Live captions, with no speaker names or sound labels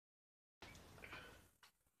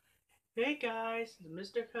Hey guys, it's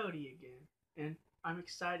Mr. Cody again, and I'm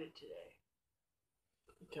excited today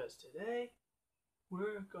because today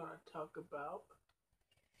we're gonna talk about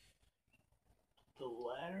the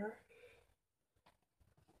letter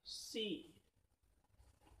C.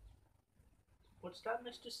 What's that,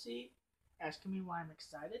 Mr. C? Asking me why I'm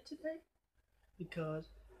excited today? Because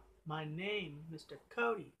my name, Mr.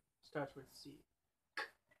 Cody, starts with C.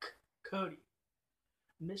 Cody.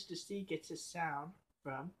 Mr. C gets his sound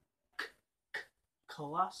from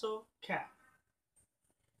colossal cat.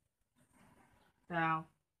 Now,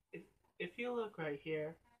 if, if you look right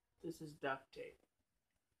here, this is duct tape.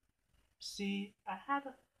 See, I had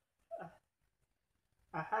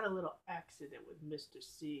a little accident with Mr.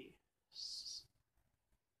 C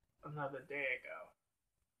another day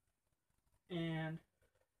ago, and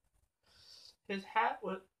his hat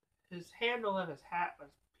was his handle of his hat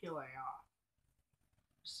was peeling off.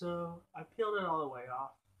 So I peeled it all the way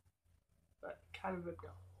off, but kind of ripped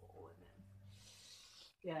a hole in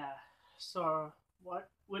it. Yeah. So what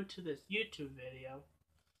went to this YouTube video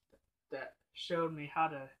that showed me how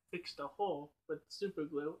to fix the hole with super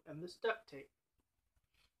glue and this duct tape.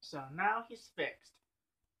 So now he's fixed.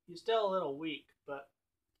 He's still a little weak, but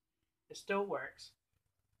it still works.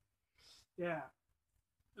 Yeah.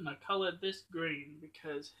 And I colored this green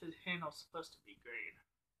because his handle's supposed to be green.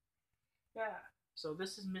 Yeah. So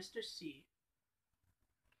this is Mr. C.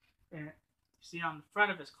 And you see on the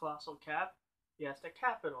front of his colossal cap, he has the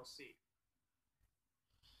capital C.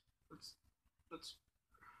 Let's let's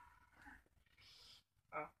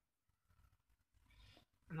uh,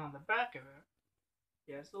 and on the back of it,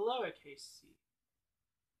 he has the lowercase c.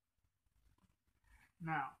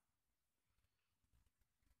 Now,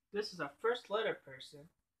 this is a first letter person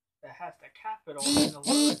that has the capital and the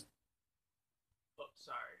lower. Oh,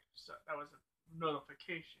 sorry. So that was a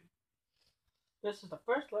notification. This is the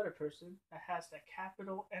first letter person that has the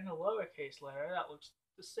capital and the lowercase letter that looks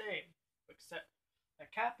the same, except the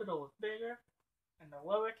capital is bigger and the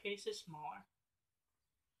lowercase is smaller.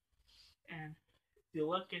 And if you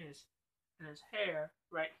look in his hair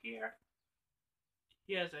right here,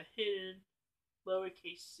 he has a hidden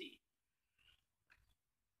lowercase c.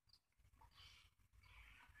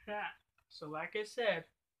 Yeah. So like I said,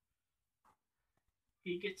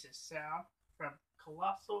 he gets his sound from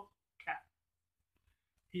colossal cat.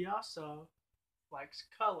 He also likes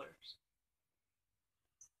colors.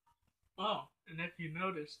 Oh, and if you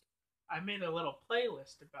noticed, I made a little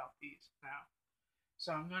playlist about these now.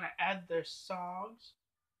 So I'm going to add their songs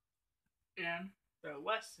and their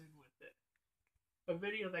lesson with it. A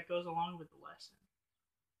video that goes along with the lesson.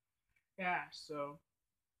 Yeah, so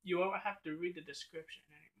you won't have to read the description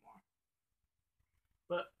anymore.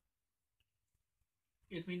 But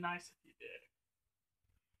it'd be nice if you did.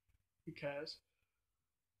 Because,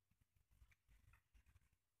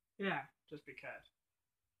 yeah, just because.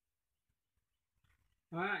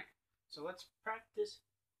 Alright, so let's practice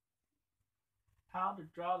how to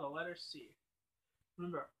draw the letter C.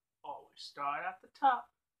 Remember, always start at the top.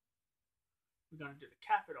 We're going to do the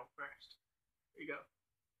capital first. Here you go.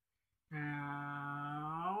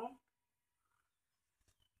 Now,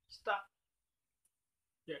 stop.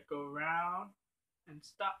 Yeah, go around and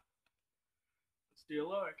stop. Let's do a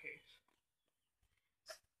lowercase.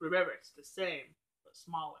 Remember, it's the same, but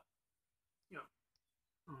smaller. You know,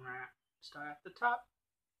 start at the top,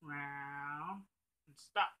 round, and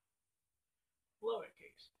stop.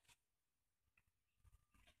 Lowercase.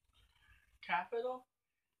 Capital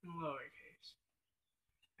and lowercase.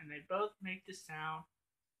 And they both make the sound.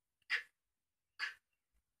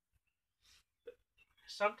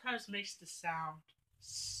 Sometimes makes the sound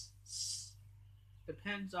s.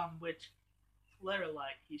 Depends on which letter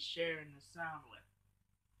like he's sharing the sound with.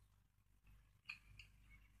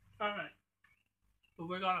 Alright, but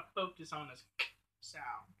we're gonna focus on this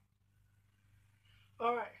sound.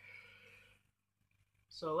 Alright,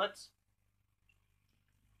 so let's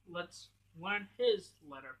learn his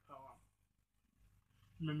letter poem.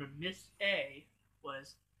 Remember, Miss A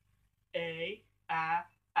was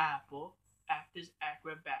apple, act as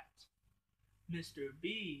acrobat. Mr.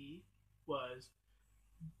 B was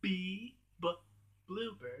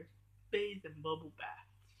bluebird, bathe in bubble bath.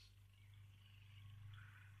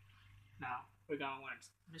 Now we're gonna learn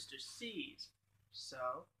Mr. C's.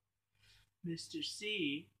 So Mr.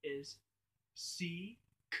 C is C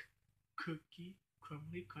cookie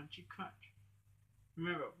crumbly crunchy crunch.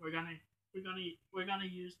 Remember, we're gonna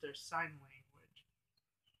use their sign language.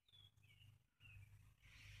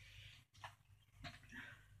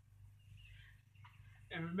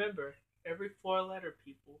 And remember, every four letter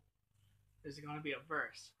people is gonna be a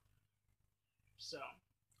verse. So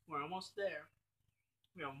We're almost there.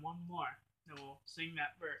 We have one more, and we'll sing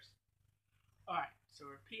that verse. Alright, so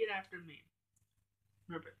repeat after me.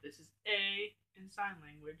 Remember, this is A in sign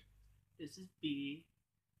language, this is B,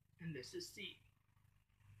 and this is C.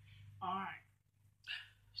 Alright,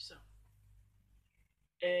 so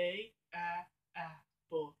A,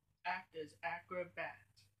 apple, act as acrobat.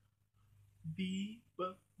 B,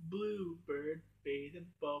 bluebird, bathe in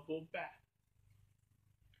bubble bath.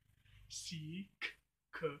 C,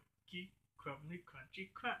 cookie, crumbly, crunchy,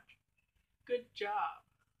 crunch. Good job.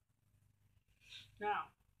 Now,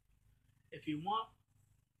 if you want,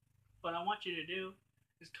 what I want you to do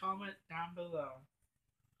is comment down below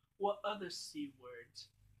what other C words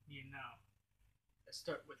you know that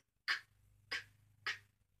start with k, k, k.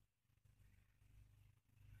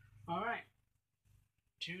 Alright,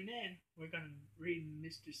 tune in. We're going to read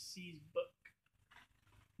Mr. C's book.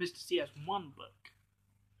 Mr. C has one book.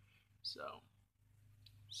 So,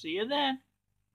 see you then.